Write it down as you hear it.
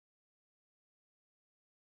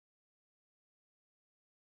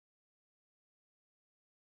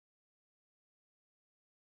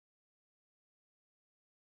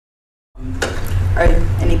Are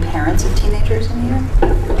any parents of teenagers in here?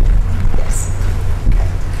 Yes. Okay.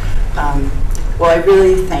 Well, I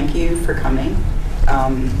really thank you for coming.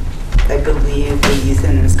 I believe the youth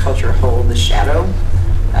in this culture hold the shadow.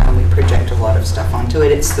 We project a lot of stuff onto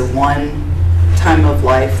it. It's the one time of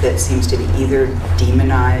life that seems to be either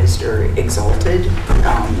demonized or exalted.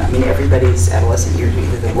 I mean, everybody's adolescent years are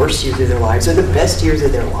either the worst years of their lives or the best years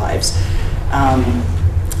of their lives.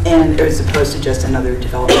 And as opposed to just another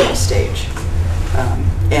developmental stage.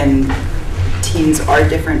 And teens are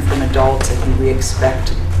different from adults. I think we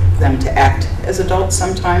expect them to act as adults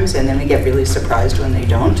sometimes, and then we get really surprised when they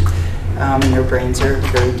don't. And their brains are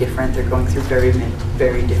very different. They're going through very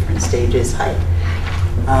different stages. Hi.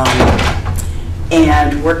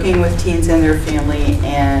 And working with teens and their family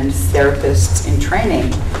and therapists in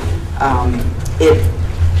training,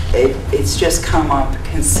 it's just come up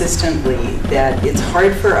consistently that it's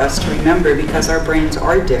hard for us to remember, because our brains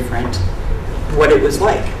are different, what it was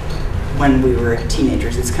like when we were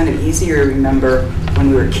teenagers. It's kind of easier to remember when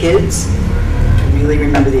we were kids, to really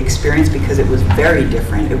remember the experience, because it was very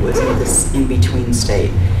different. It was in this in-between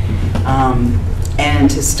state. And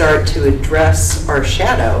to start to address our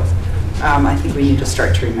shadow, I think we need to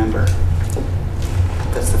start to remember.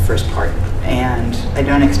 That's the first part. And I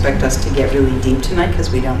don't expect us to get really deep tonight, because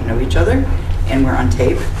we don't know each other, and we're on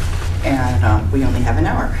tape, and we only have an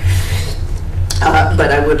hour.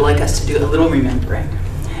 But I would like us to do a little remembering.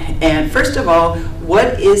 And first of all,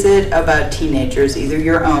 what is it about teenagers, either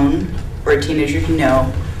your own, or a teenager you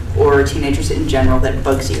know, or teenagers in general, that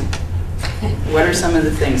bugs you? What are some of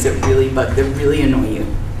the things that really annoy you?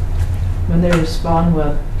 When they respond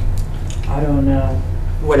with, I don't know.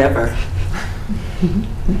 Whatever. I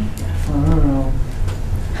don't know.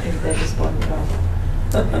 If they respond well.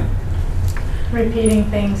 Repeating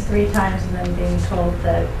things 3 times and then being told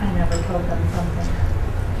that I never told them something.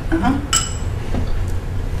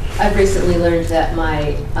 I've recently learned that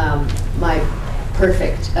my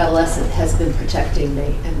perfect adolescent has been protecting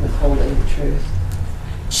me and withholding the truth.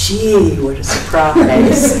 Gee, what a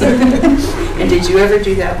surprise. And did you ever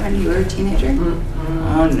do that when you were a teenager?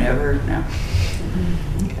 Oh, never, no.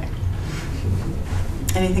 Okay.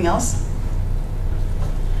 Anything else?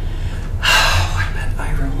 What about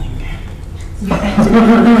eye rolling?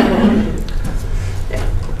 Yeah,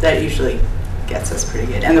 that usually gets us pretty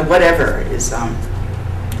good. And the whatever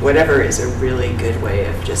is a really good way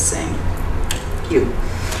of just saying, you.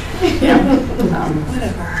 Yeah.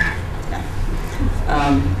 Whatever.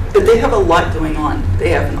 But they have a lot going on. They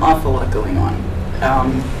have an awful lot going on.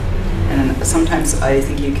 And sometimes I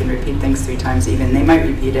think you can repeat things 3 times even. They might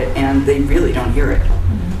repeat it and they really don't hear it.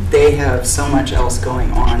 They have so much else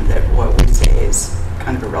going on that what we say is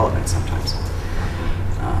kind of irrelevant sometimes.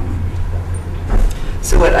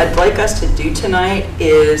 So what I'd like us to do tonight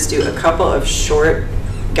is do a couple of short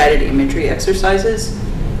guided imagery exercises,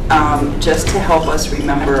 just to help us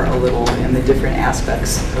remember a little in the different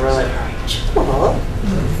aspects of our life.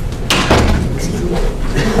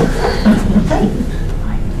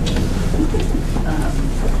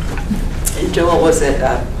 And Joel was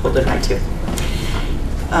at Holden High too.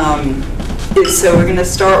 So we're going to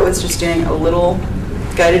start with just doing a little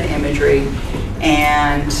guided imagery,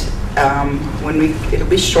 and it'll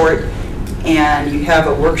be short, and you have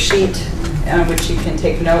a worksheet which you can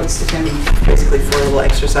take notes. It's going to be basically 4 little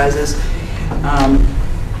exercises,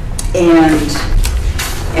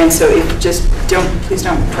 and so please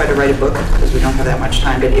don't try to write a book, because we don't have that much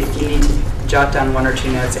time. But if you need to jot down 1 or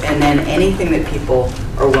 2 notes, and then anything that people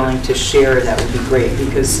are willing to share, that would be great,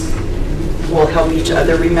 because we'll help each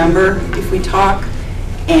other remember if we talk.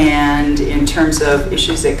 And in terms of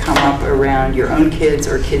issues that come up around your own kids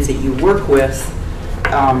or kids that you work with,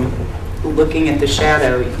 looking at the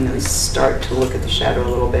shadow, you can really start to look at the shadow a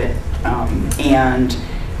little bit, and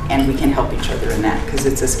we can help each other in that, because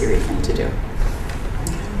it's a scary thing to do.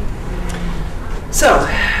 So,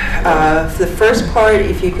 for the first part,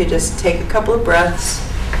 if you could just take a couple of breaths.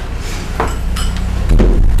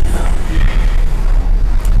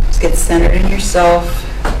 Just get centered in yourself,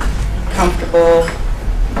 comfortable,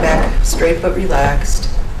 back straight but relaxed.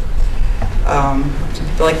 Some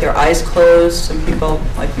people like their eyes closed, some people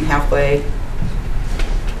like them halfway.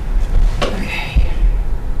 Okay.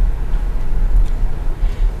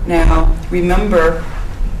 Now, remember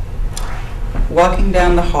walking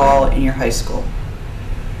down the hall in your high school.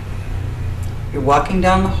 You're walking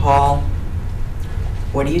down the hall.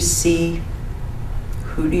 What do you see?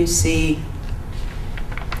 Who do you see?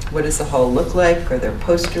 What does the hall look like? Are there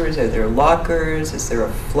posters? Are there lockers? Is there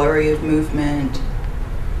a flurry of movement?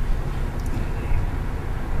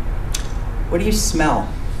 What do you smell?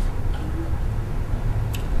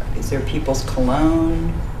 Is there people's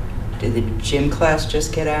cologne? Did the gym class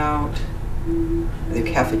just get out? Are there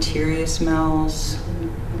cafeteria smells?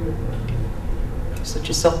 Just let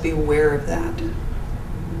yourself be aware of that.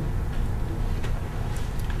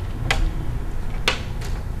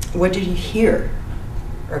 What did you hear?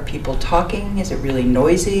 Are people talking? Is it really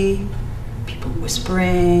noisy? People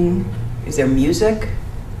whispering? Is there music?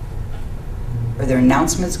 Are there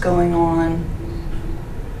announcements going on?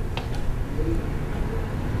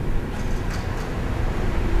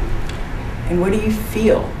 And what do you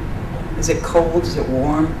feel? Is it cold? Is it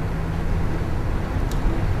warm?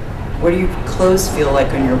 What do your clothes feel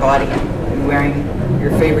like on your body? Are you wearing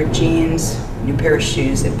your favorite jeans, new pair of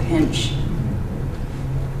shoes that pinch?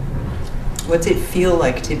 What's it feel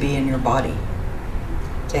like to be in your body?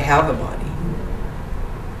 To have a body?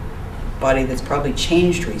 Body that's probably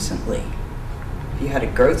changed recently. Have you had a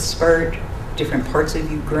growth spurt? Different parts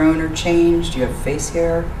of you grown or changed? Do you have face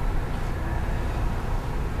hair?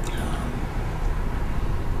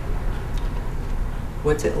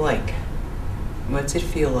 What's it like? What's it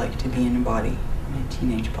feel like to be in a body, in a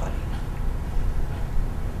teenage body?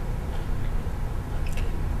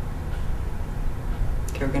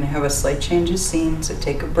 Okay, we're going to have a slight change of scene, so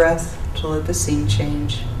take a breath to let the scene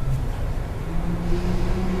change.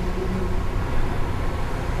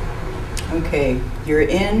 Okay, you're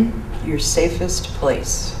in your safest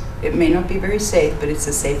place. It may not be very safe, but it's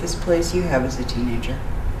the safest place you have as a teenager.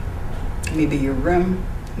 Maybe your room,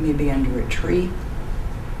 maybe under a tree.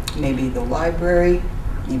 Maybe the library,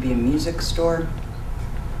 maybe a music store,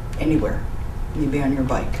 anywhere, maybe on your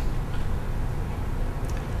bike.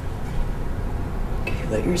 Okay,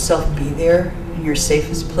 let yourself be there in your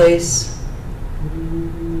safest place.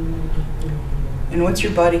 And what's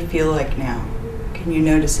your body feel like now? Can you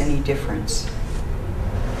notice any difference?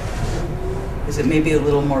 Is it maybe a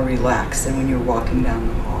little more relaxed than when you're walking down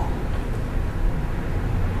the hall?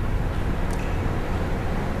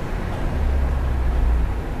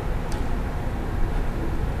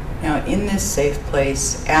 Now, in this safe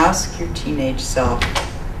place, ask your teenage self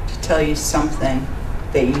to tell you something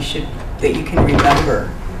that you can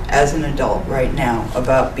remember as an adult right now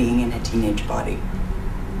about being in a teenage body.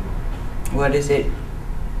 What is it,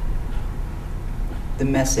 the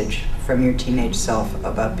message from your teenage self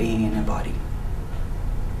about being in a body?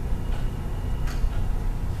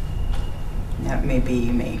 That may be,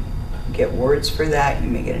 you may get words for that, you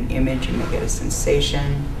may get an image, you may get a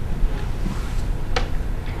sensation.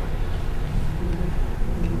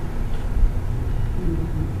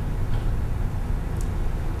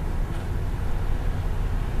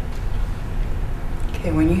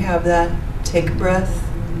 Okay, when you have that, take a breath.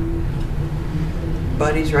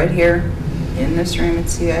 Body's right here in this room at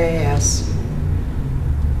CIAS.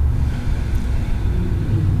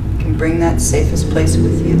 You can bring that safest place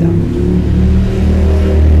with you, though.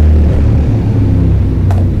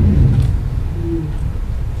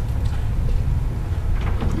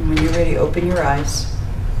 And when you're ready, open your eyes.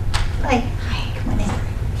 Hi, come on in.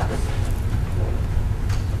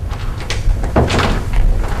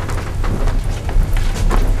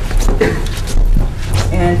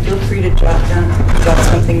 And feel free to jot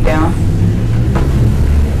something down.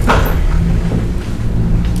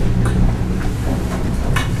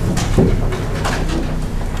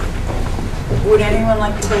 Would anyone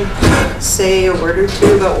like to say a word or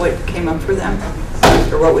two about what came up for them?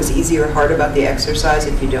 Or what was easy or hard about the exercise,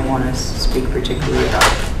 if you don't want to speak particularly about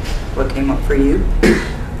what came up for you?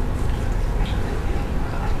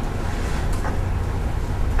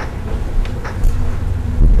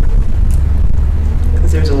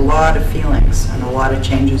 There's a lot of feelings and a lot of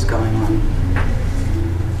changes going on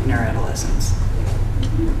in our adolescence.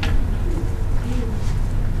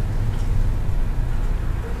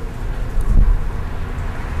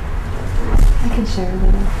 I can share a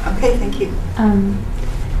little. Okay, thank you.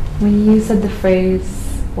 When you said the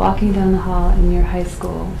phrase walking down the hall in your high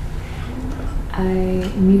school, I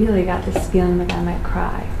immediately got this feeling like I might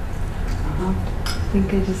cry. I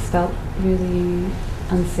think I just felt really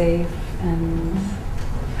unsafe and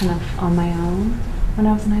kind of on my own when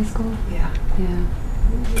I was in high school. Yeah. Yeah.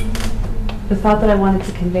 The thought that I wanted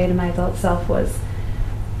to convey to my adult self was,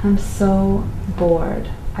 I'm so bored.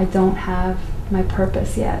 I don't have my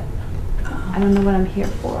purpose yet. I don't know what I'm here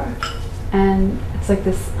for. And it's like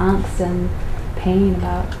this angst and pain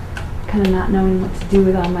about kind of not knowing what to do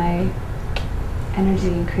with all my energy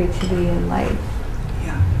and creativity in life.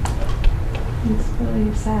 Yeah. It's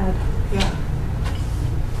really sad. Yeah.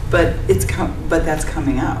 But that's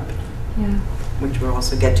coming up. Yeah. Which we'll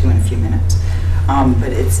also get to in a few minutes.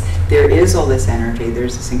 But there is all this energy.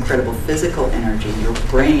 There's this incredible physical energy. Your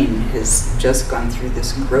brain has just gone through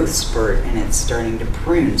this growth spurt, and it's starting to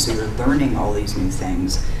prune. So you're learning all these new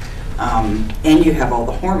things, and you have all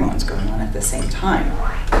the hormones going on at the same time.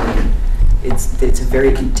 It's a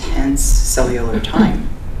very intense cellular time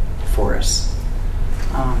for us.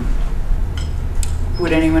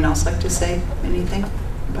 Would anyone else like to say anything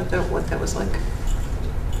about that? What that was like?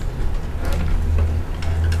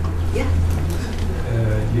 Yeah.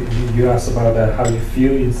 You asked about how you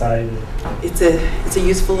feel inside. It's a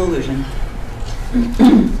useful illusion.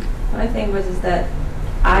 My thing was that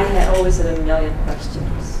I had always had a million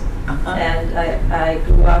questions, and I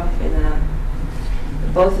grew up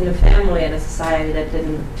both in a family and a society that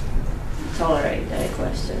didn't tolerate any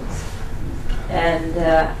questions,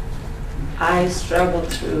 and I struggled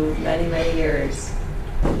through many years.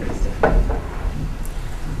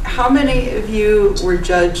 How many of you were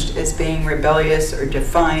judged as being rebellious or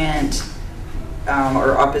defiant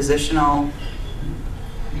or oppositional?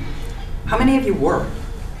 How many of you were?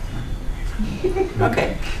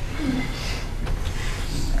 Okay.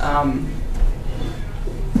 I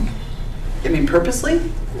mean, purposely?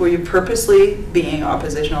 Were you purposely being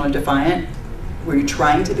oppositional and defiant? Were you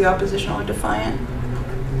trying to be oppositional or defiant?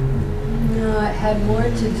 No, it had more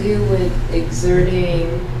to do with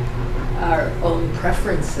exerting our own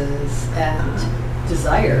preferences and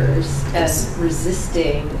desires and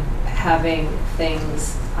resisting having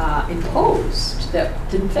things imposed that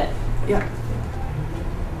didn't fit. Yeah.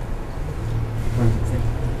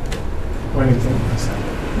 What do you think?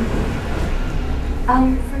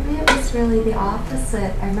 For me, it was really the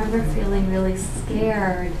opposite. I remember feeling really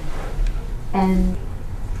scared and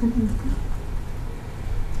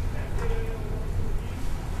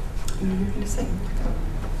You're going to say?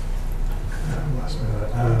 I lost my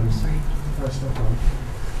thought. Sorry. That's no problem.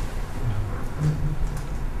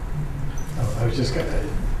 I was just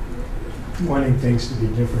wanting things to be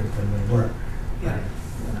different than they were. Yeah.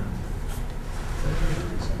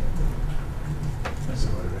 That's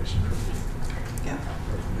the motivation for me. Yeah.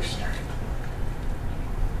 Revolutionary.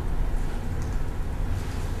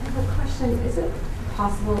 I have a question. Is it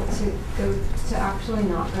possible to actually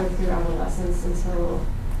not go through adolescence until,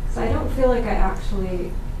 because I don't feel like I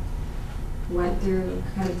actually went through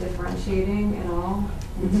kind of differentiating at all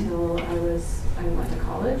until I went to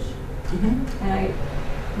college. And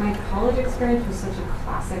my college experience was such a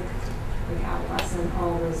classic, like adolescent,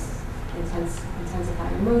 all those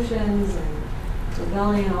intensifying emotions and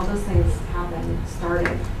rebellion, all those things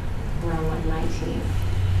started around like 19.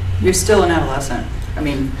 You're still an adolescent. I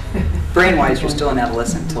mean, brain-wise, you're still an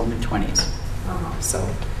adolescent until mid-20s. So,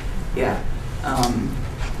 yeah.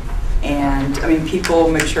 And, I mean, people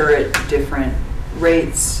mature at different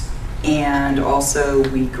rates, and also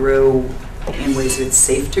we grow in ways that it's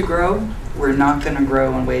safe to grow. We're not going to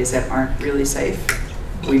grow in ways that aren't really safe.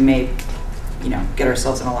 We may, get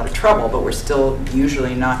ourselves in a lot of trouble, but we're still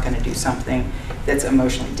usually not going to do something that's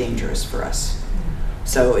emotionally dangerous for us.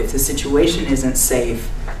 So if the situation isn't safe,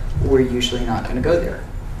 we're usually not going to go there.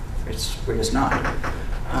 We're just not.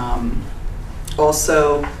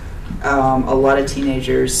 Also, a lot of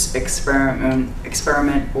teenagers experiment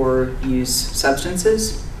or use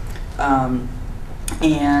substances,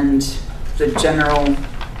 and the general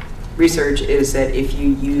research is that if you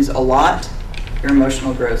use a lot, your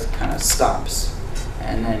emotional growth kind of stops.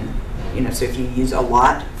 And then, so if you use a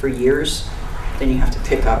lot for years, then you have to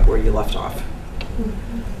pick up where you left off.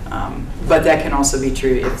 But that can also be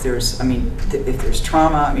true if there's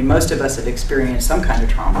trauma. I mean, most of us have experienced some kind of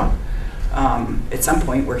trauma. At some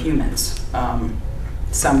point, we're humans,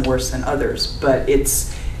 some worse than others. But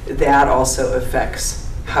that also affects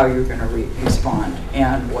how you're going to respond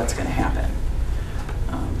and what's going to happen.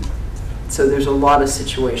 So there's a lot of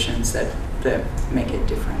situations that make it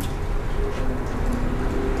different.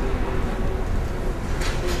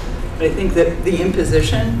 But I think that the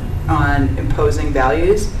imposition on imposing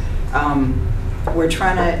values,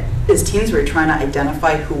 as teens, we're trying to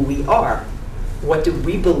identify who we are. What do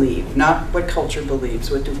we believe? Not what culture believes.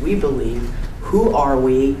 What do we believe? Who are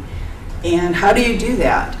we? And how do you do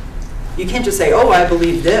that? You can't just say, oh, I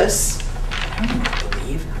believe this.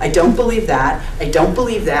 I don't believe that. I don't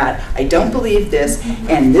believe that. I don't believe this.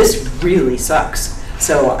 And this really sucks.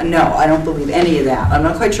 So no, I don't believe any of that. I'm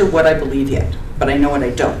not quite sure what I believe yet, but I know what I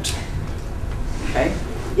don't. Okay?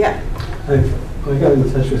 Yeah. I got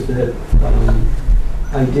in touch with it.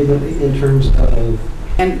 I didn't, in terms of...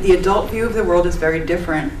 And the adult view of the world is very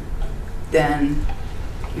different than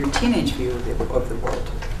your teenage view of the world.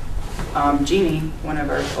 Jeannie, one of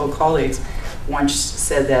our old colleagues, once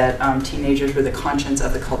said that teenagers were the conscience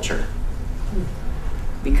of the culture.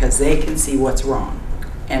 because they can see what's wrong.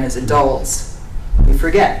 And as adults, we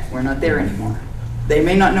forget. We're not there anymore. They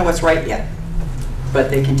may not know what's right yet, but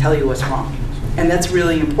they can tell you what's wrong. And that's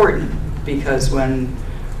really important, because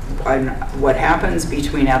what happens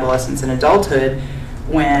between adolescence and adulthood,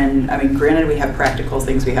 when, I mean, granted we have practical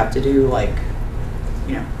things we have to do, like,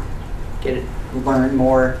 you know, learn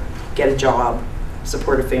more, get a job,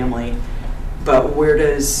 support a family, but where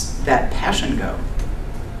does that passion go?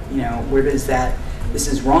 You know, where does that, this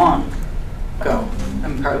is wrong, go? I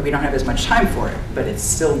mean, probably we don't have as much time for it, but it's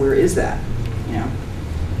still, where is that, you know?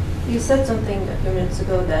 You said something a few minutes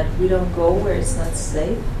ago that we don't go where it's not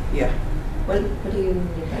safe. Yeah. What do you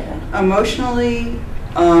mean by that?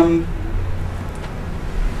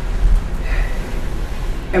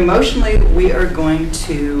 Emotionally, we are going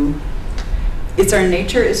to, it's our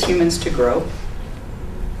nature as humans to grow,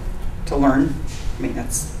 to learn. I mean,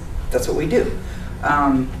 that's what we do.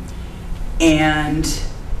 And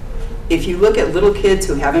if you look at little kids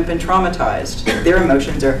who haven't been traumatized, their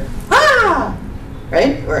emotions are, ah,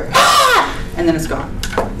 right? Or, ah, and then it's gone.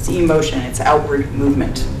 It's emotion, it's outward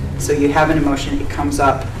movement. So you have an emotion, it comes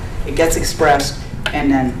up, it gets expressed, and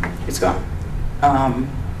then it's gone.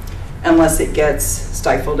 Unless it gets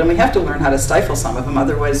stifled. And we have to learn how to stifle some of them,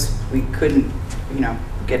 otherwise we couldn't, you know,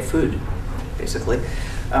 get food, basically.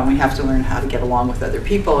 We have to learn how to get along with other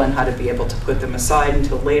people and how to be able to put them aside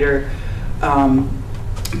until later.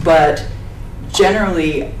 But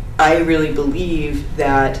generally, I really believe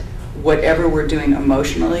that whatever we're doing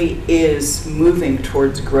emotionally is moving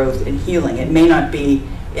towards growth and healing. It may not be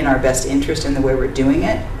in our best interest in the way we're doing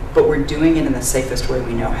it, but we're doing it in the safest way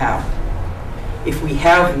we know how. If we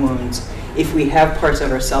have wounds, if we have parts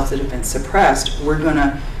of ourselves that have been suppressed, we're going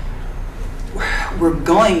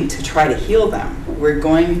to try to heal them. We're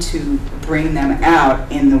going to bring them out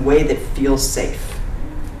in the way that feels safe.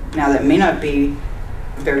 Now, that may not be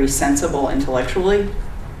very sensible intellectually,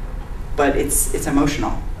 but it's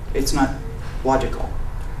emotional. It's not logical.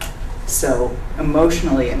 So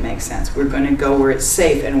emotionally, it makes sense. We're going to go where it's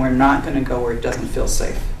safe, and we're not going to go where it doesn't feel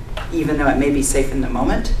safe. Even though it may be safe in the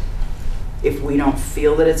moment, if we don't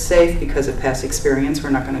feel that it's safe because of past experience, we're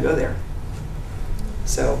not going to go there.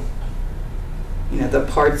 So, you know, the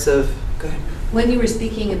parts of, go ahead. When you were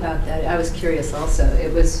speaking about that, I was curious also.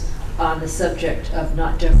 It was on the subject of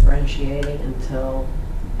not differentiating until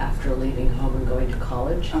after leaving home and going to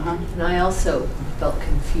college. And I also felt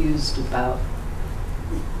confused about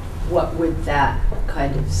what would that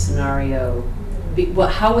kind of scenario be,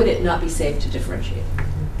 how would it not be safe to differentiate?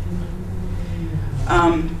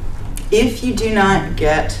 If you do not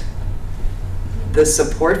get the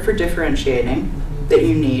support for differentiating that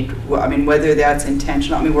you need, I mean, whether that's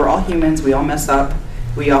intentional, I mean, we're all humans, we all mess up,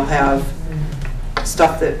 we all have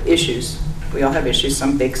stuff issues. We all have issues,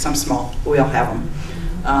 some big, some small, we all have them.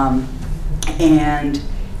 And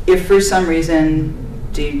if for some reason,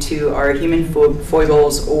 due to our human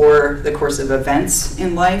foibles or the course of events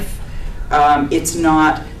in life, it's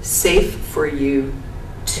not safe for you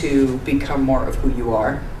to become more of who you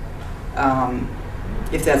are.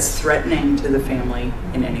 If that's threatening to the family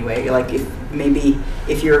in any way, like if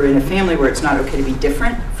you're in a family where it's not okay to be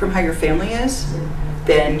different from how your family is,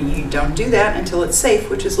 then you don't do that until it's safe,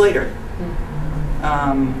 which is later.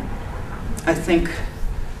 I think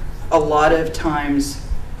a lot of times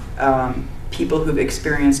people who've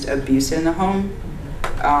experienced abuse in the home,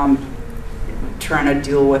 trying to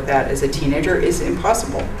deal with that as a teenager is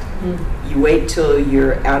impossible. You wait till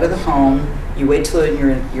you're out of the home, you wait till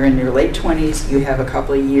you're in your late 20s, you have a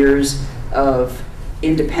couple of years of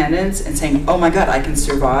independence and saying, oh my God, I can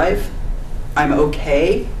survive, I'm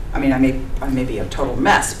okay. I mean, I may be a total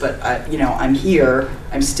mess, but you know, I'm here,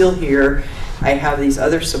 I'm still here, I have these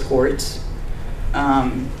other supports,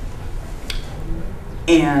 and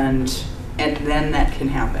then that can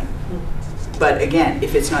happen. But again,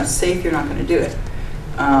 if it's not safe, you're not going to do it.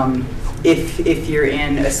 If you're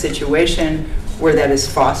in a situation where that is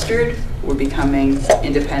fostered, we're becoming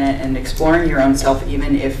independent and exploring your own self,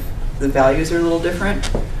 even if the values are a little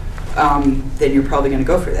different, then you're probably going to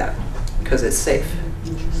go for that because it's safe.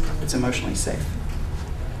 It's emotionally safe.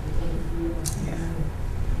 Yeah.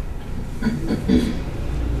 Anything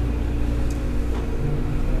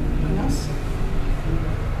else?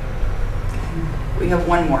 We have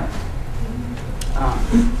one more.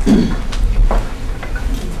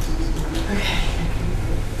 Okay.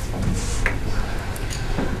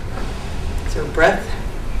 So breath.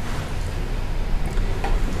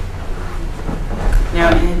 Now,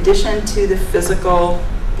 in addition to the physical,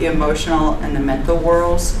 the emotional, and the mental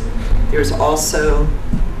worlds, there's also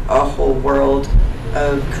a whole world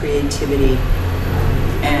of creativity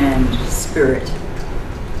and spirit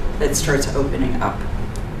that starts opening up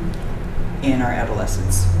in our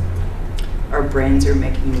adolescence. Our brains are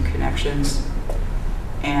making new connections,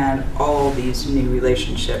 and all these new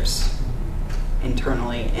relationships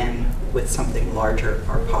internally and with something larger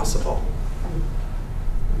are possible.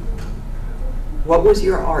 What was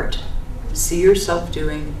your art? See yourself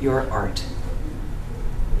doing your art.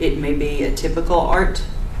 It may be a typical art.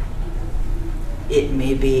 It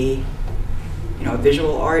may be, a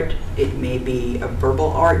visual art. It may be a verbal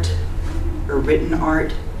art, or written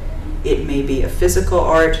art. It may be a physical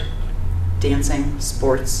art, dancing,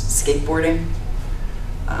 sports, skateboarding.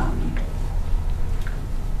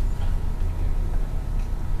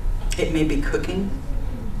 It may be cooking.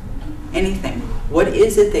 Anything. What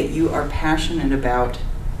is it that you are passionate about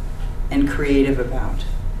and creative about?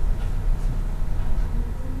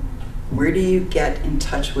 Where do you get in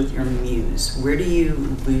touch with your muse? Where do you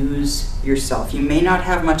lose yourself? You may not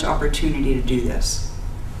have much opportunity to do this,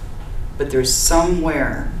 but there's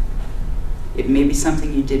somewhere. It may be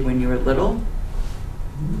something you did when you were little.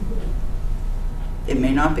 It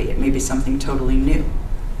may not be. It may be something totally new.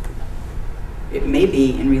 It may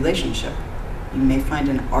be in relationship. You may find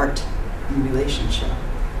an art in relationship.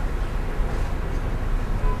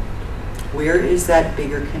 Where is that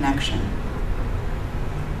bigger connection?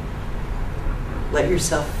 Let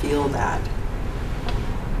yourself feel that.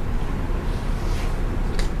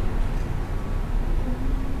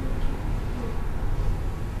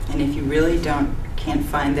 And if you really can't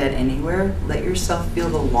find that anywhere, let yourself feel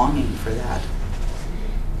the longing for that.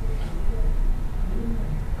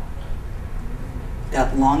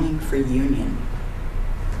 That longing for union.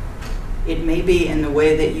 It may be in the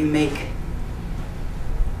way that you make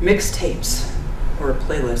mixtapes or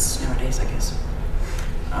playlists nowadays, I guess.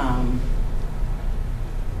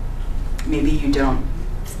 Maybe you don't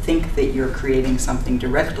think that you're creating something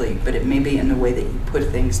directly, but it may be in the way that you put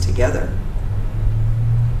things together.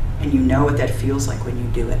 And you know what that feels like when you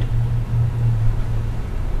do it.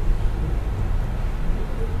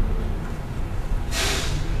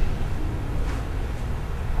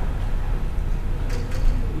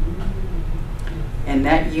 And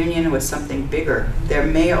that union with something bigger. There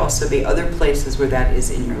may also be other places where that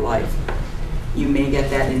is in your life. You may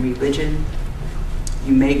get that in religion.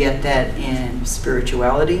 You may get that in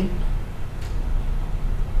spirituality.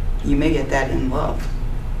 You may get that in love,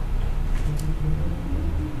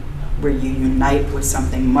 where you unite with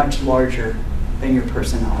something much larger than your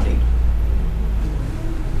personality.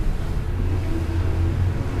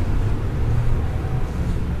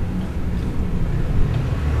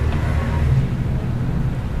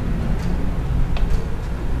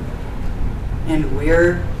 And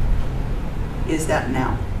where is that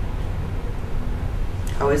now?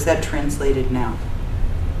 How is that translated now?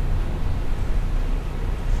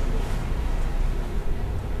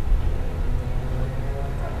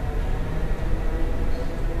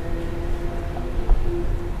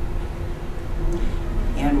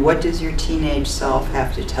 And what does your teenage self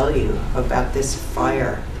have to tell you about this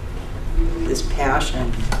fire, this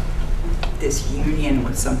passion, this union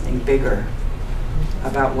with something bigger,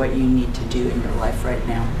 about what you need to do in your life right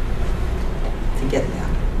now to get that?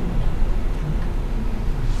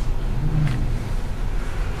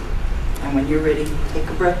 And when you're ready, take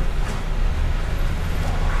a breath.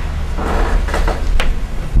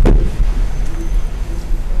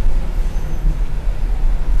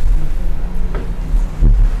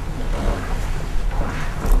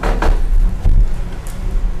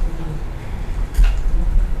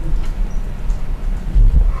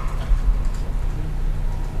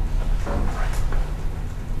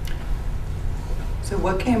 So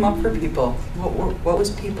what came up for people? What was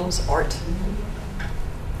people's art?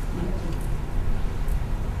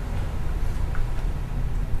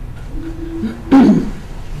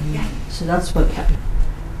 So that's what kept.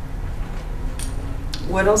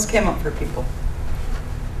 What else came up for people?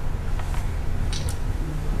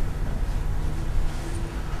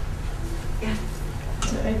 Yeah.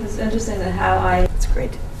 So it was interesting that how I. That's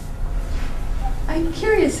great. I'm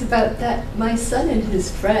curious about that. My son and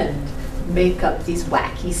his friend make up these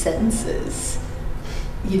wacky sentences,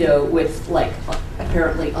 with like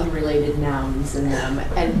apparently unrelated nouns in them.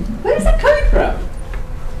 And where is that coming from?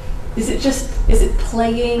 Is it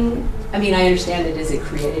playing? I mean, I understand it is a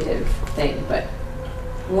creative thing, but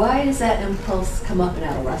why does that impulse come up in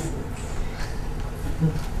adolescence?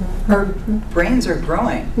 Our brains are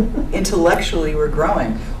growing. Intellectually, we're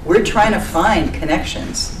growing. We're trying to find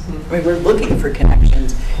connections. I mean, we're looking for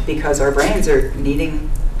connections because our brains are needing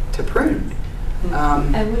to prune.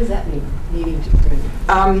 And what does that mean, needing to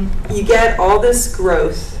prune? You get all this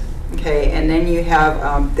growth Okay, and then you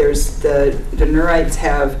have, there's the neurons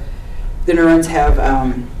have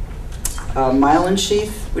a myelin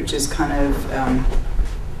sheath, which is kind of,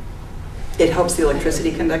 it helps the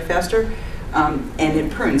electricity conduct faster, and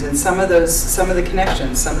it prunes. And some of the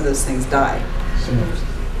connections, some of those things die.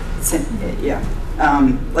 Yeah.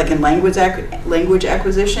 Like in language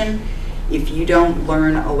acquisition, if you don't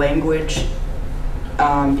learn a language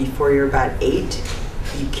before you're about 8,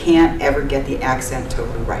 you can't ever get the accent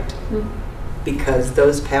totally right, because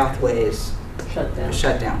those pathways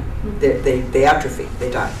shut down. They atrophy,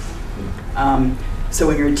 they die. So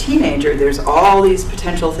when you're a teenager, there's all these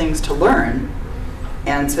potential things to learn,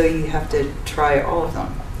 and so you have to try all of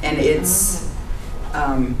them. And it's,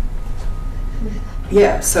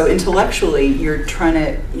 yeah, so intellectually, you're trying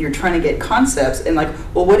to get concepts, and like,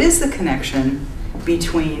 well, what is the connection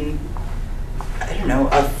between, I don't know,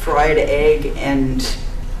 a fried egg and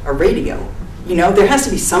a radio? You know, there has to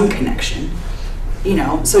be some connection, you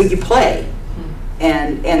know, so you play,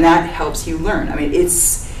 and that helps you learn. I mean,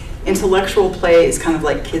 intellectual play is kind of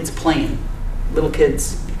like kids playing, little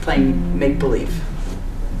kids playing make-believe,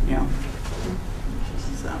 you know,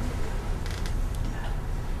 so.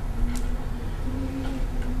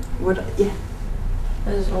 What, yeah.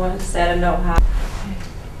 I just wanted to say I don't know how.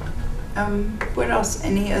 What else?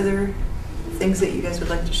 Any other things that you guys would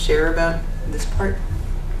like to share about this part?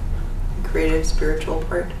 Creative, spiritual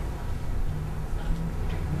part?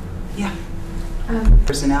 Yeah.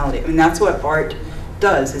 Personality. I mean, that's what art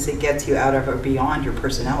does, is it gets you out of or beyond your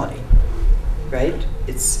personality, right?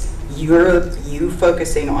 It's you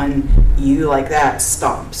focusing on you like that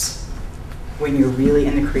stops when you're really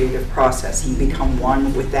in the creative process. You become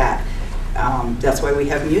one with that. That's why we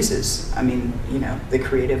have muses. I mean, you know, the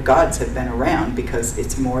creative gods have been around because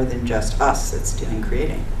it's more than just us that's doing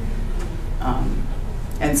creating.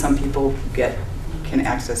 And some people can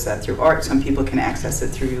access that through art. Some people can access it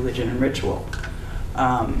through religion and ritual.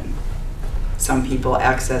 Some people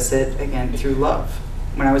access it, again, through love.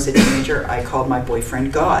 When I was a teenager, I called my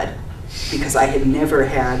boyfriend God because I had never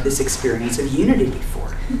had this experience of unity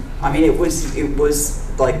before. I mean, it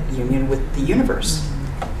was like union with the universe,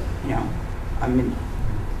 you know. I mean,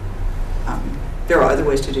 there are other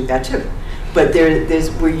ways to do that too, but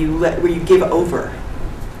there's where you give over,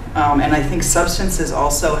 and I think substances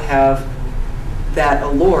also have that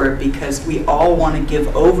allure because we all want to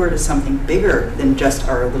give over to something bigger than just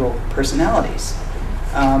our little personalities,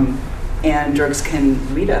 and drugs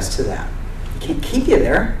can lead us to that. It can't keep you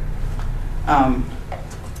there.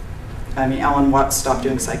 I mean, Alan Watts stopped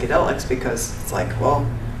doing psychedelics because it's like, well,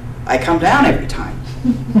 I come down every time,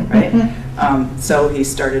 right? So he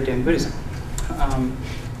started doing Buddhism.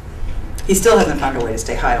 He still hasn't found a way to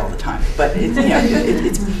stay high all the time, but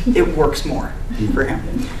it works more for him.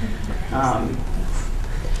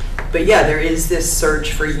 But yeah, there is this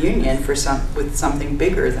search for union with something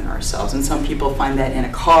bigger than ourselves, and some people find that in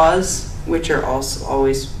a cause, which are also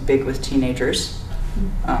always big with teenagers.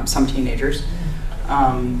 Some teenagers.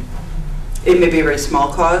 It may be a very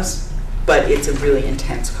small cause, but it's a really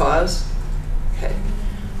intense cause. Okay.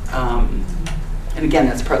 And again,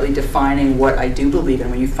 that's partly defining what I do believe in.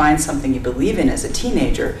 When you find something you believe in as a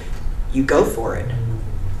teenager, you go for it.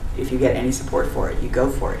 If you get any support for it, you go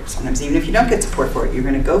for it. Sometimes even if you don't get support for it, you're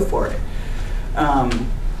going to go for it.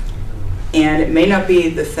 And it may not be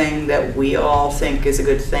the thing that we all think is a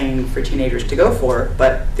good thing for teenagers to go for,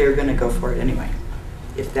 but they're going to go for it anyway.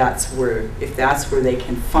 If that's where they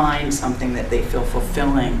can find something that they feel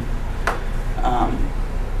fulfilling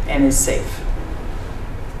and is safe.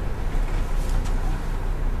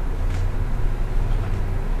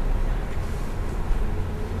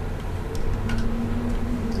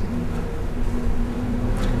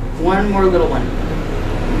 One more little one.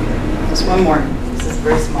 Just one more. This is a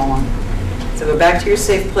very small one. So go back to your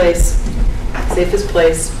safe place, safest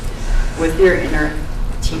place with your inner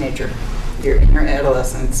teenager, your inner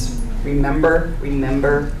adolescence. Remember,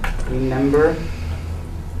 remember, remember.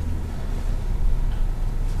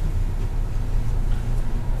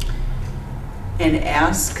 And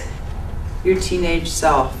ask your teenage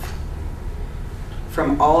self,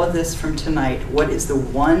 from all of this from tonight, what is the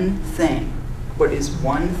one thing? What is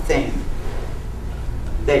one thing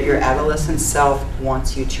that your adolescent self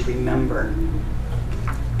wants you to remember?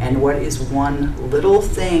 And what is one little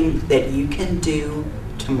thing that you can do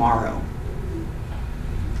tomorrow?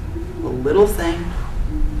 A little thing,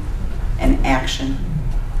 an action.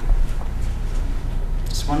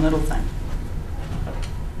 Just one little thing.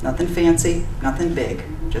 Nothing fancy, nothing big.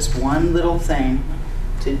 Just one little thing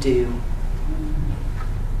to do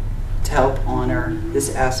to help honor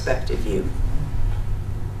this aspect of you.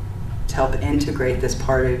 to help integrate this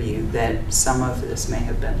part of you that some of this may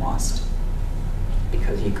have been lost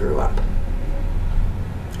because you grew up.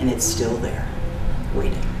 And it's still there,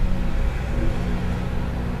 waiting.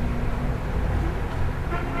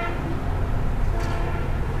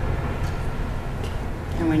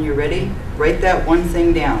 And when you're ready, write that one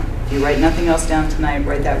thing down. If you write nothing else down tonight,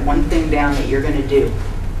 write that one thing down that you're going to do.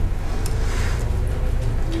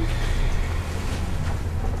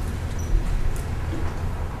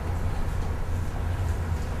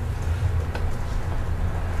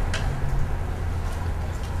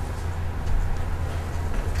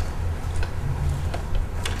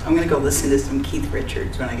 I'm going to go listen to some Keith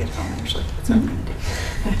Richards when I get home, actually. That's what I'm going to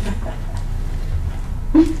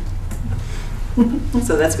do.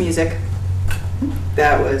 So that's music.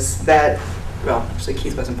 Well, actually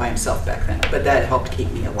Keith wasn't by himself back then, but that helped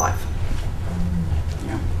keep me alive.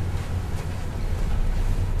 Yeah.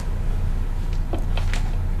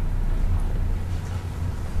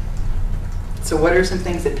 So what are some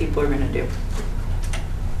things that people are going to do?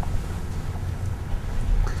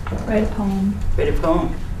 Write a poem. Write a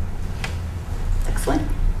poem. Excellent.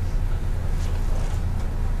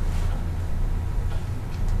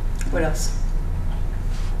 What else?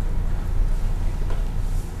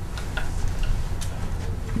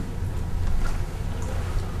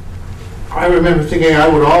 I remember thinking I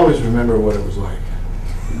would always remember what it was like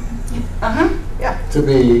Yeah. to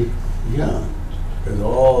be young, because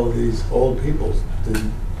all of these old people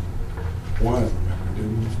didn't want to remember,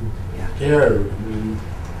 didn't care.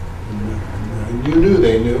 And you knew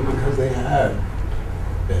they knew because they had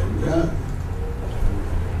been young.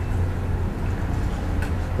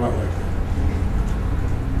 Not like that.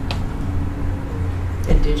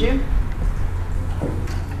 And did you?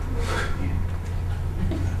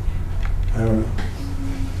 I don't know.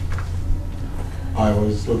 I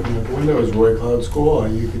was looking at the window, it was Roy Cloud School,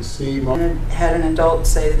 and you could see Had an adult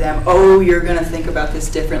say to them, oh, you're going to think about this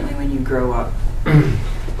differently when you grow up.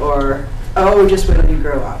 Or, oh, just wait till you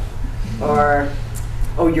grow up. Or,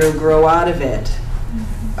 oh, you'll grow out of it.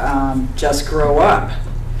 Just grow up.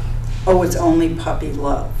 Oh, it's only puppy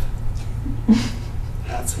love.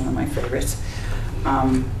 That's one of my favorites.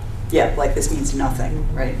 Yeah, like this means nothing,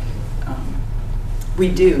 right? We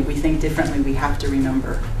think differently, we have to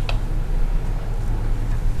remember.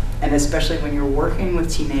 And especially when you're working with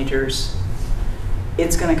teenagers,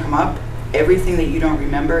 it's going to come up. Everything that you don't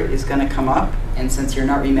remember is going to come up. And since you're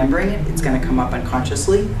not remembering it, it's going to come up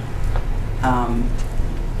unconsciously.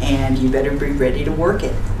 And you better be ready to work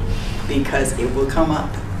it, because it will come up.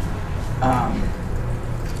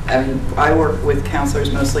 I work with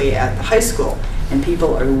counselors mostly at the high school, and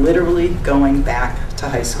people are literally going back to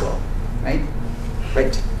high school, right?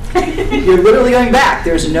 Right. You're literally going back.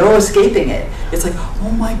 There's no escaping it. It's like,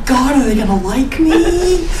 oh my God, are they going to like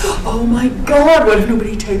me? Oh my God, what if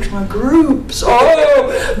nobody takes my groups?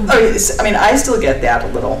 Oh! I mean, I still get that a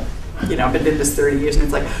little. You know, I've been doing this 30 years, and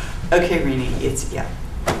it's like, okay, Renee, it's, yeah.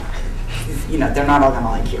 You know, they're not all going to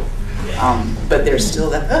like you. But there's still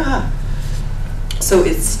that, So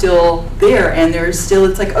it's still there, and there's still,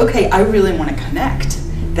 it's like, okay, I really want to connect.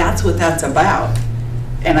 That's what that's about.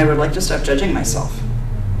 And I would like to stop judging myself.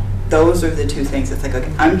 Those are the two things. It's like,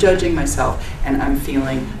 okay, I'm judging myself, and I'm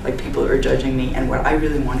feeling like people are judging me, and what I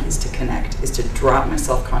really want is to connect, is to drop my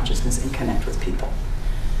self-consciousness and connect with people.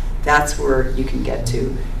 That's where you can get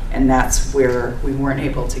to, and that's where we weren't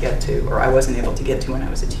able to get to, or I wasn't able to get to when I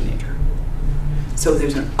was a teenager. So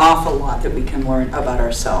there's an awful lot that we can learn about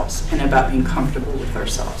ourselves, and about being comfortable with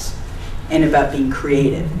ourselves, and about being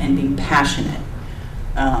creative and being passionate,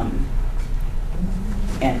 and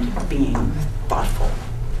being thoughtful,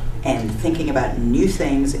 and thinking about new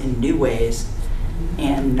things in new ways,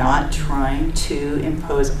 and not trying to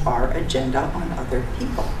impose our agenda on other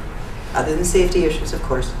people. Other than safety issues, of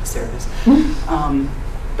course, service.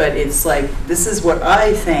 But it's like, this is what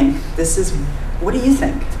I think, what do you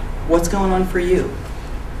think? What's going on for you?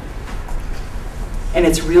 And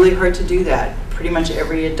it's really hard to do that. Pretty much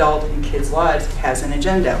every adult in kids' lives has an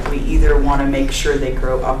agenda. We either want to make sure they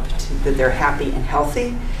grow up that they're happy and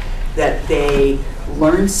healthy, that they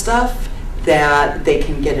learn stuff, that they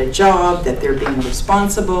can get a job, that they're being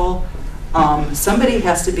responsible. Somebody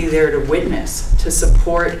has to be there to witness, to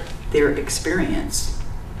support their experience,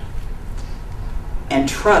 and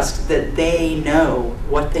trust that they know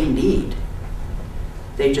what they need.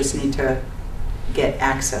 They just need to get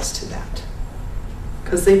access to that.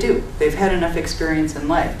 Because they do. They've had enough experience in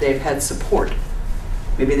life. They've had support.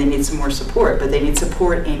 Maybe they need some more support, but they need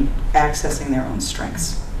support in accessing their own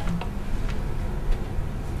strengths.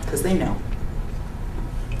 Because they know.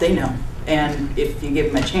 They know. And if you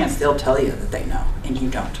give them a chance, they'll tell you that they know, and you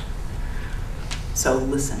don't. So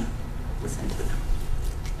listen to them.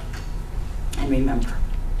 And remember.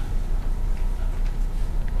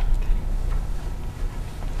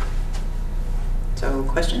 So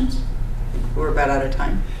questions? We're about out of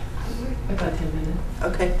time. About 10 minutes.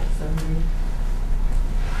 Okay. Summary.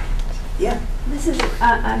 Yeah. This is,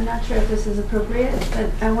 I'm not sure if this is appropriate,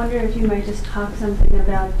 but I wonder if you might just talk something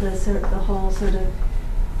about the whole sort of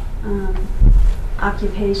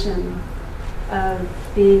occupation of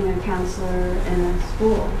being a counselor in a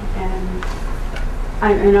school. And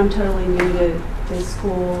I'm totally new to this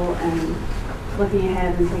school and looking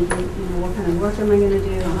ahead and thinking, you know, what kind of work am I going to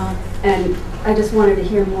do? And I just wanted to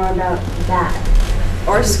hear more about that.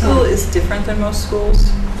 Our school is different than most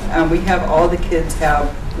schools. We have all the kids have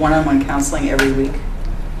one-on-one counseling every week.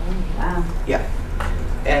 Wow. Yeah.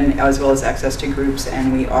 And as well as access to groups,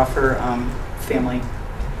 and we offer family,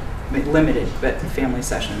 limited, but family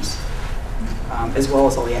sessions, as well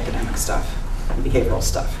as all the academic stuff, behavioral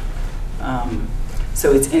stuff.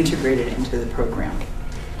 So it's integrated into the program.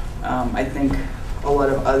 I think a lot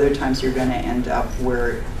of other times you're going to end up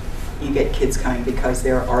where you get kids coming because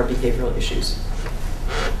there are behavioral issues,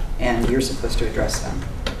 and you're supposed to address them.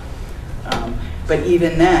 But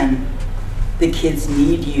even then, the kids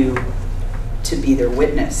need you to be their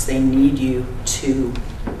witness. They need you to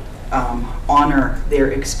honor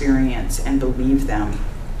their experience and believe them,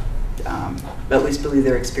 but at least believe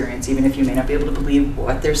their experience, even if you may not be able to believe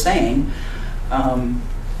what they're saying, and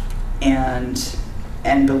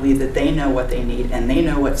believe that they know what they need and they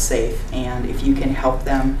know what's safe, and if you can help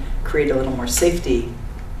them create a little more safety,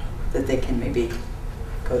 that they can maybe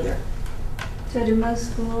go there. So do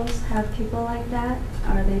most schools have people like that?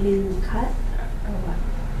 Are they being cut or what?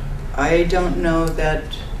 I don't know that,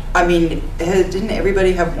 I mean, didn't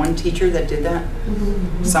everybody have one teacher that did that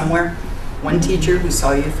somewhere? One teacher who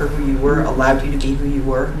saw you for who you were, allowed you to be who you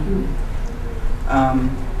were?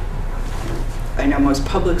 I know most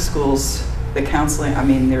public schools, the counseling, I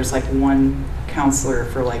mean, there's like one counselor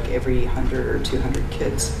for like every 100 or 200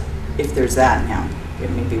 kids. If there's that now, it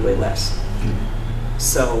may be way less.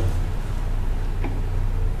 So,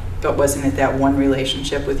 but wasn't it that one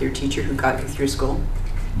relationship with your teacher who got you through school?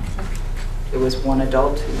 It was one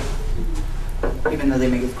adult who, even though they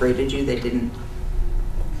may have graded you, they didn't,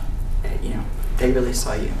 you know, they really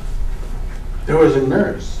saw you. There was a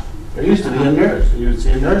nurse. There used to be a nurse. You would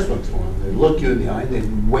see a nurse once in a while. They'd look you in the eye,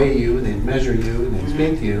 they'd weigh you, they'd measure you, and they'd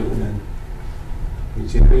speak to you, and then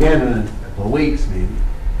you'd see them again in a couple of weeks, maybe.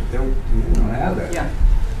 But they don't have that. Yeah.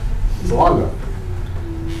 It's long ago.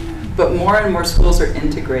 But more and more schools are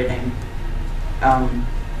integrating,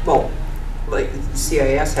 well, like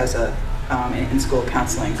CIS has a an in-school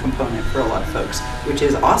counseling component for a lot of folks, which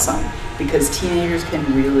is awesome because teenagers can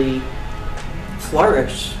really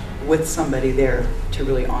flourish with somebody there to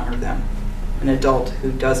really honor them. An adult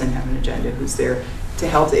who doesn't have an agenda, who's there to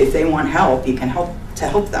help. If they want help, you can help to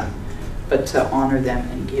help them, but to honor them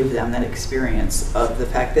and give them that experience of the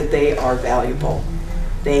fact that they are valuable,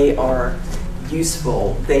 they are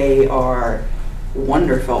useful, they are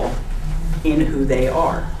wonderful in who they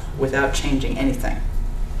are without changing anything.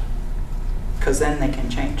 Because then they can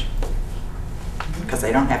change. Because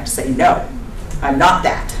they don't have to say, no, I'm not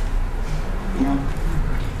that. You know?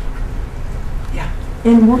 Yeah.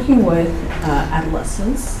 In working with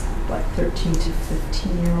adolescents, like 13 to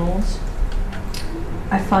 15-year-olds,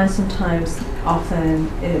 I find sometimes, often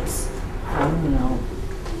it's, I don't know,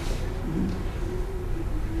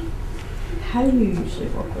 how do you usually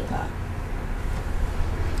work with that?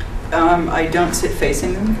 I don't sit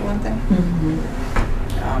facing them, for one thing.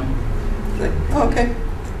 Like, oh, okay,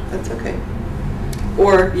 that's okay.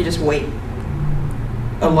 Or you just wait.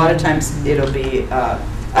 A lot of times it'll be, I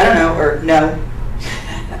don't know, or no.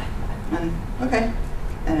 And okay.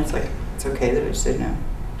 And it's like, it's okay that I just said no.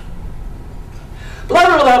 Blah,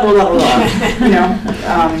 blah, blah, blah, blah, blah. You know?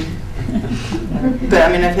 But I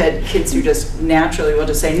mean, I've had kids who just naturally will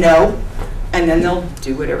just say no, and then they'll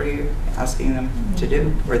do whatever you're asking them to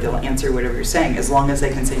do, or they'll answer whatever you're saying, as long as they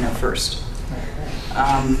can say no first.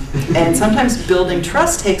 And sometimes building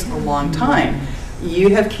trust takes a long time. You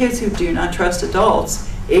have kids who do not trust adults.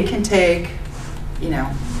 It can take, you know,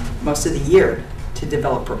 most of the year to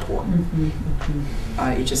develop rapport.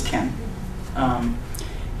 You just can.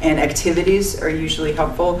 And activities are usually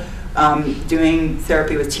helpful. Doing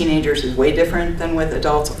therapy with teenagers is way different than with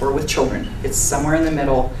adults or with children. It's somewhere in the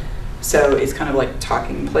middle. So it's kind of like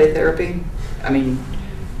talking play therapy. I mean,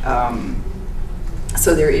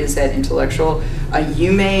 so there is that intellectual.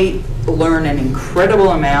 You may learn an incredible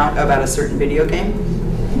amount about a certain video game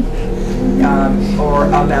or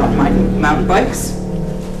about mountain bikes.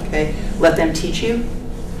 Okay, let them teach you.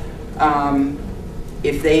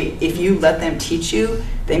 if you let them teach you,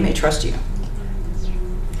 they may trust you.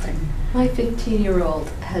 My 15-year-old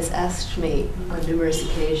has asked me on numerous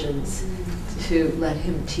occasions to let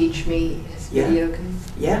him teach me his video game.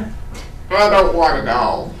 Yeah. I don't want to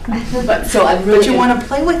know. But so I'm really. But you want to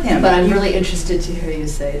play with him. But I'm really interested to hear you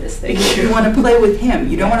say this thing. You want to play with him.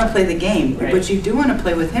 You don't want to play the game, Right. but you do want to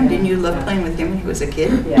play with him. Didn't you love playing with him when he was a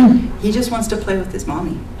kid? Yeah. He just wants to play with his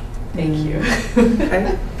mommy. Thank you.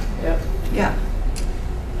 Okay? Yep. Yeah.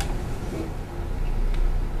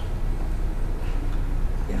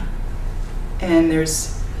 Yeah. And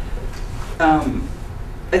there's,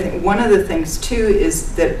 I think one of the things too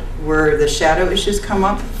is that where the shadow issues come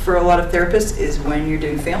up for a lot of therapists is when you're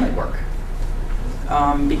doing family work.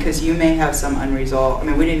 Because you may have some unresolved, I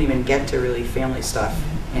mean, we didn't even get to really family stuff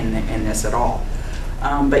in this at all.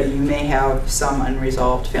 But you may have some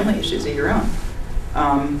unresolved family issues of your own.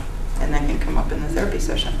 And that can come up in the therapy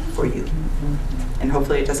session for you. And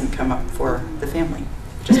hopefully it doesn't come up for the family.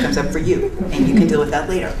 It just comes up for you, and you can deal with that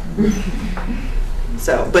later.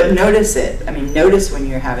 So, but notice it. I mean, notice when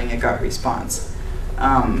you're having a gut response.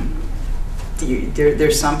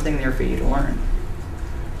 There's something there for you to learn.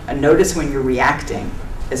 And notice when you're reacting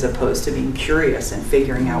as opposed to being curious and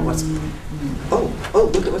figuring out what's, oh,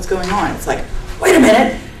 look at what's going on. It's like, wait a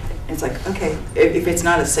minute. And it's like, okay, if it's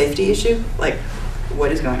not a safety issue, like,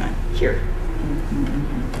 what is going on here?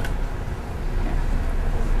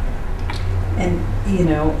 And, you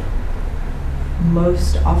know,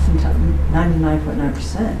 most often,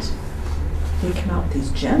 99.9%, they come out with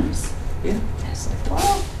these gems. Yeah. And it's like,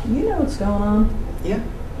 well, you know what's going on. Yeah.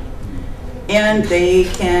 And they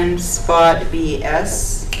can spot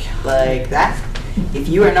BS like that. If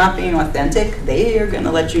you are not being authentic, they are going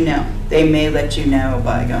to let you know. They may let you know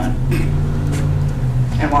by going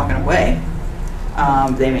and walking away.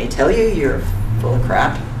 They may tell you you're full of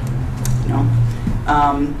crap, you know,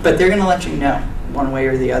 but they're going to let you know one way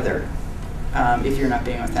or the other if you're not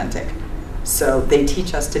being authentic. So they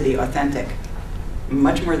teach us to be authentic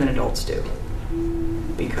much more than adults do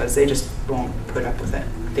because they just won't put up with it.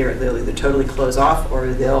 They'll either totally close off or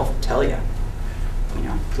they'll tell you, you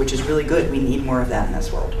know, which is really good. We need more of that in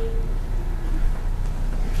this world.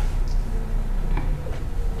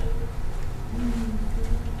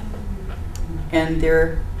 And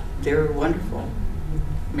they're wonderful.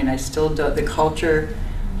 I mean, I still don't, the culture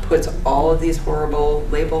puts all of these horrible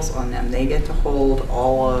labels on them. They get to hold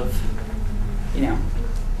all of, you know,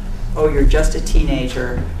 oh, you're just a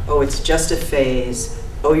teenager, oh, it's just a phase,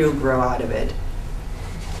 oh, you'll grow out of it.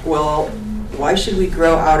 Well, why should we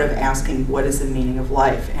grow out of asking what is the meaning of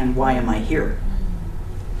life and why am I here?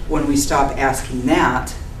 When we stop asking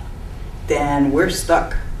that, then we're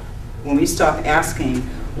stuck. When we stop asking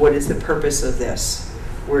what is the purpose of this,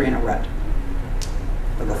 we're in a rut.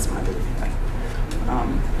 But that's my belief anyway.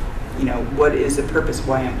 You know, what is the purpose?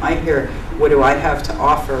 Why am I here? What do I have to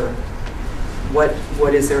offer?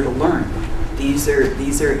 What is there to learn? These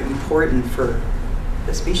are important for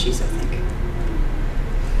the species, I think.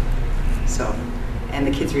 So, and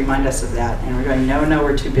the kids remind us of that, and we're going, no,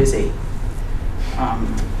 we're too busy.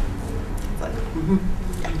 Like,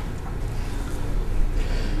 yeah.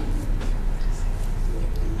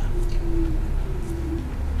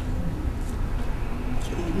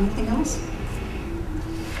 Okay, anything else?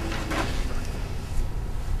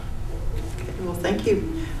 Okay, well, thank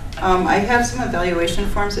you. I have some evaluation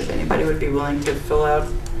forms if anybody would be willing to fill out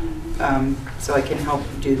so I can help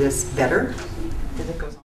do this better.